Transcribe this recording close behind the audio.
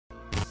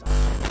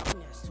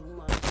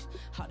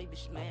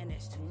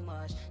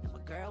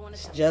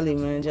It's Jelly,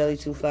 man. Jelly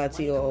TooFly,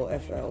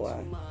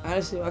 TooFly.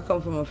 Honestly, I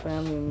come from a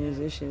family of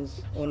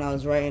musicians. When I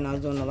was writing, I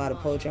was doing a lot of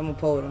poetry. I'm a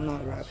poet. I'm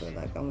not a rapper.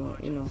 Like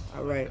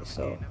I write.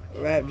 So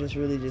rap just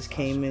really just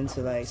came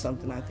into like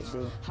something I could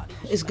do.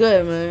 It's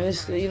good, man.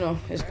 It's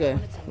it's good.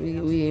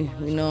 We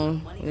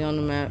on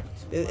the map.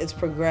 It's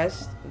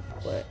progressed,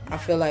 but I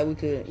feel like we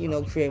could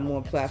create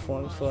more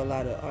platforms for a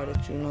lot of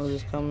artists.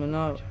 Just coming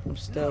up. I'm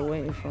still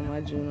waiting for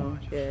my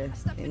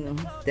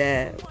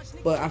dad.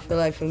 But I feel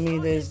like for me,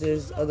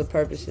 there's other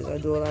purposes. I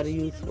do a lot of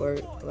youth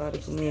work, a lot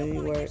of community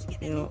work.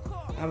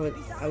 I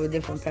have a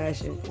different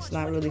passion. It's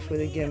not really for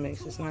the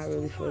gimmicks. It's not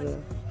really for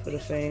the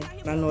fame.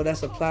 And I know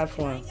that's a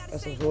platform.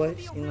 That's a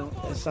voice.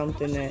 That's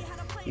something that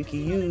you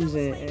can use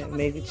and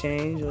make a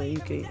change, or you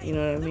could,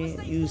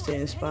 use to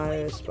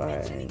inspire,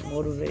 and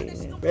motivate.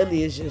 And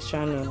really, it's just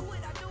trying to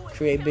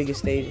create bigger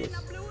stages.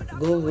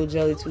 Google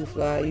Jelly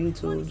TooFly,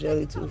 YouTube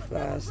Jelly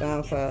TooFly,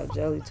 SoundCloud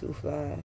Jelly TooFly.